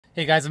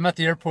Hey guys, I'm at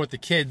the airport with the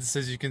kids,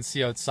 as you can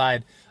see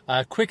outside.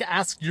 Quick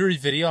Ask Yuri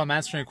video. I'm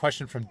answering a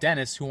question from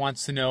Dennis who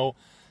wants to know,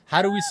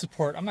 how do we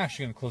support, I'm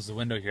actually going to close the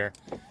window here.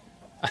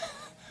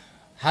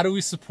 How do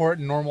we support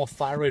normal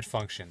thyroid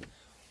function?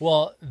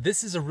 Well,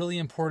 this is a really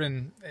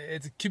important,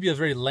 it could be a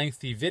very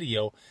lengthy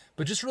video,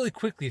 but just really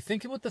quickly,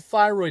 think about the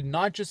thyroid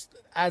not just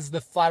as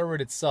the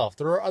thyroid itself.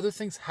 There are other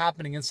things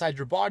happening inside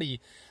your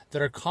body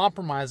that are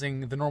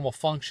compromising the normal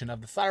function of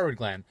the thyroid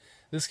gland.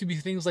 This could be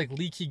things like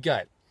leaky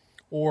gut,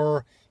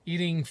 or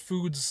eating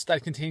foods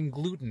that contain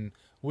gluten,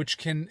 which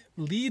can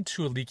lead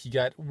to a leaky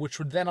gut, which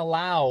would then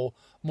allow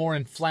more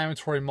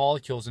inflammatory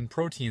molecules and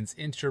proteins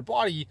into your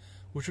body,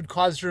 which would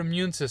cause your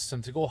immune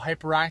system to go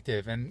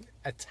hyperactive and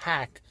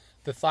attack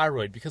the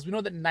thyroid. Because we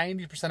know that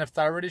 90% of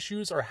thyroid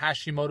issues are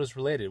Hashimoto's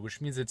related,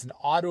 which means it's an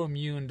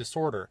autoimmune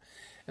disorder.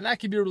 And that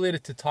can be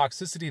related to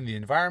toxicity in the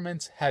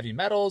environment, heavy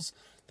metals,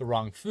 the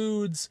wrong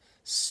foods,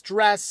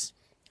 stress,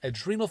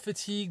 adrenal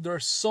fatigue. There are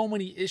so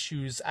many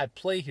issues at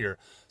play here.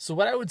 So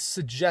what I would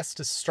suggest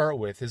to start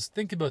with is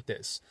think about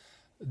this.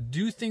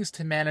 Do things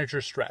to manage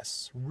your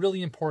stress.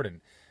 Really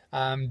important.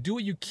 Do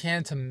what you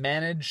can to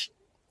manage,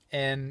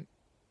 and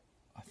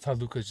I thought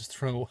Luca was just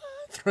throwing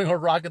a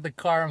rock at the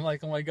car. I'm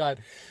like, oh my God.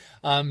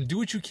 Do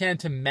what you can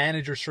to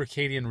manage your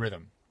circadian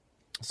rhythm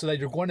so that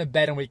you're going to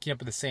bed and waking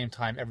up at the same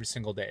time every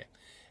single day.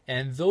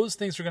 And those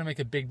things are going to make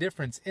a big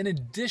difference in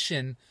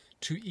addition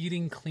to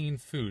eating clean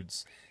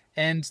foods.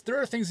 And there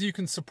are things that you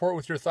can support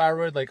with your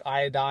thyroid, like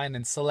iodine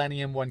and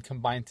selenium when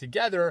combined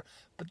together,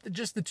 but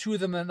just the two of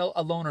them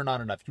alone are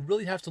not enough. You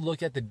really have to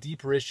look at the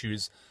deeper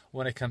issues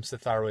when it comes to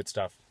thyroid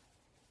stuff.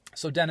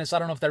 So Dennis, I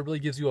don't know if that really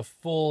gives you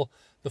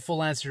the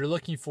full answer you're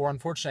looking for.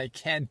 Unfortunately, I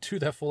can't do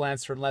that full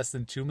answer in less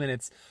than 2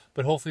 minutes,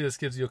 but hopefully this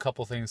gives you a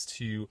couple things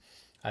to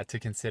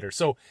consider.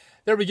 So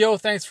there we go.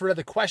 Thanks for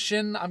the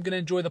question. I'm going to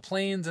enjoy the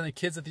planes and the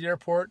kids at the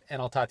airport,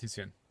 and I'll talk to you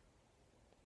soon.